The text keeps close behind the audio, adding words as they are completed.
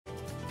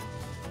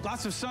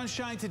Lots of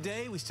sunshine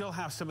today. We still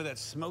have some of that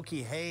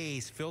smoky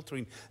haze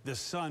filtering the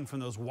sun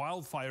from those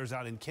wildfires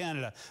out in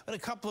Canada. But a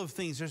couple of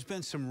things. There's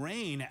been some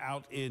rain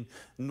out in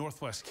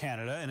northwest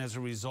Canada, and as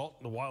a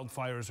result, the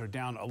wildfires are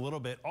down a little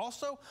bit.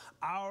 Also,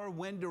 our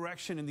wind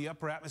direction in the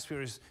upper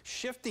atmosphere is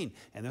shifting,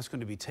 and that's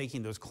going to be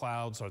taking those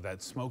clouds, or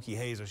that smoky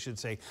haze, I should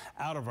say,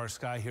 out of our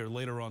sky here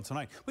later on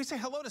tonight. We say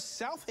hello to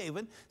South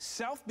Haven,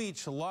 South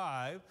Beach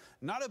Live.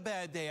 Not a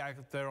bad day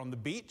out there on the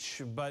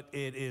beach, but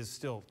it is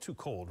still too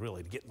cold,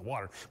 really, to get in the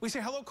water. We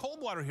say hello,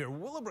 Coldwater here.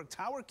 Willowbrook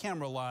Tower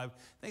camera live,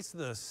 thanks to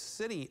the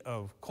city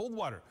of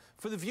Coldwater.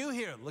 For the view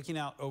here, looking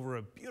out over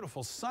a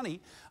beautiful sunny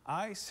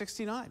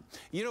I-69.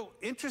 You know,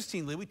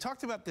 interestingly, we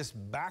talked about this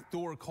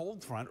backdoor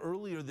cold front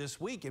earlier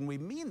this week, and we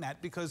mean that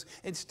because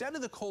instead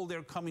of the cold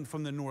air coming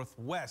from the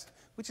northwest,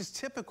 which is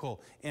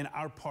typical in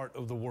our part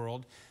of the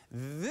world,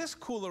 this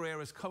cooler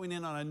air is coming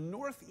in on a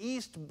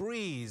northeast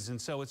breeze,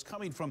 and so it's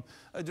coming from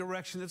a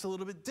direction that's a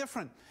little bit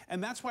different.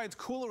 And that's why it's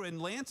cooler in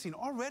Lansing,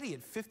 already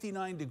at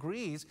 59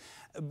 degrees,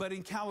 but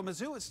in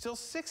Kalamazoo, it's still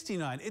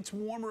 69. It's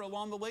warmer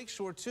along the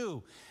lakeshore,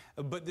 too.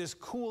 But this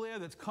cool air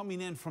that's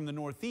coming in from the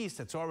northeast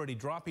that's already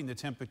dropping the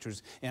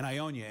temperatures in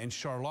Ionia and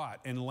Charlotte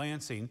and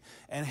Lansing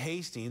and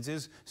Hastings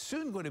is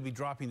soon going to be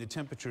dropping the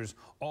temperatures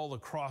all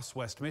across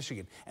West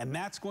Michigan. And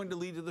that's going to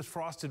lead to this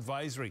frost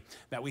advisory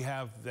that we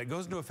have that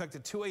goes into effect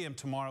at 2 a.m.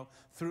 tomorrow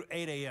through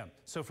 8 a.m.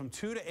 So from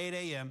 2 to 8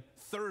 a.m.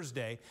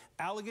 Thursday,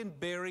 Allegan,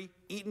 Barry,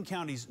 Eaton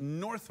counties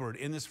northward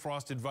in this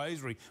frost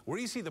advisory. Where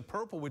you see the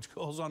purple, which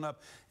goes on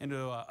up into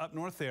up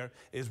north there,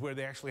 is where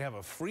they actually have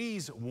a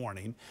freeze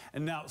warning.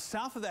 And now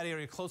south of that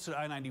area, closer to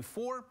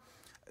I-94,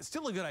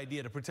 still a good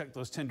idea to protect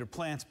those tender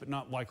plants, but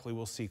not likely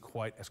we'll see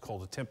quite as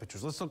cold of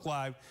temperatures. Let's look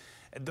live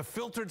at the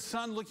filtered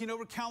sun looking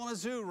over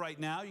Kalamazoo right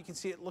now. You can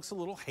see it looks a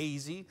little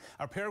hazy.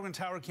 Our Peregrine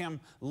Tower cam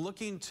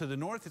looking to the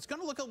north. It's going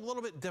to look a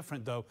little bit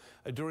different, though,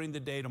 during the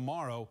day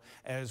tomorrow,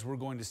 as we're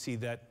going to see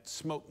that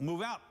smoke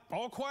move out.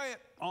 All quiet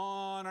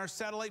on our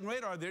satellite and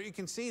radar. There you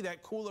can see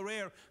that cooler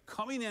air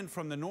coming in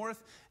from the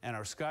north, and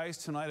our skies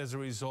tonight, as a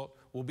result,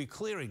 will be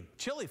clearing.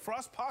 Chilly,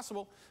 frost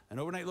possible, an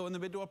overnight low in the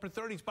mid to upper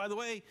 30s. By the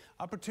way,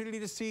 opportunity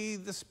to see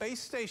the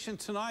space station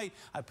tonight.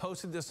 I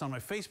posted this on my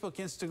Facebook,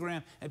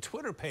 Instagram, and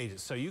Twitter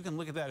pages, so you can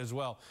look at that as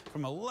well.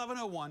 From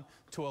 11:01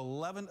 to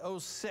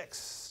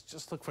 11:06.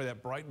 Just look for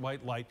that bright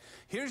white light.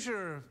 Here's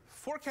your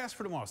forecast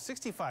for tomorrow.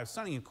 65,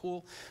 sunny and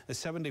cool. The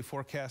 7-day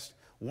forecast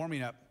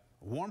warming up.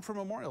 Warm for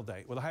Memorial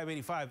Day with a high of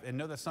 85. And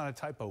no, that's not a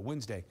typo.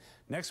 Wednesday.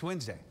 Next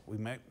Wednesday, we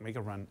might make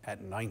a run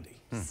at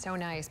 90. So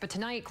nice. But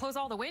tonight, close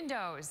all the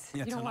windows.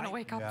 Yeah, you don't want to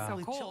wake up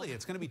so cold. Chilly.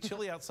 It's going to be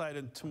chilly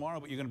outside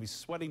tomorrow, but you're going to be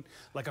sweating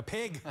like a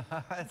pig.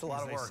 That's a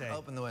lot of work.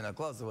 Open the window,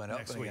 close the window.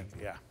 Next week,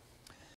 yeah.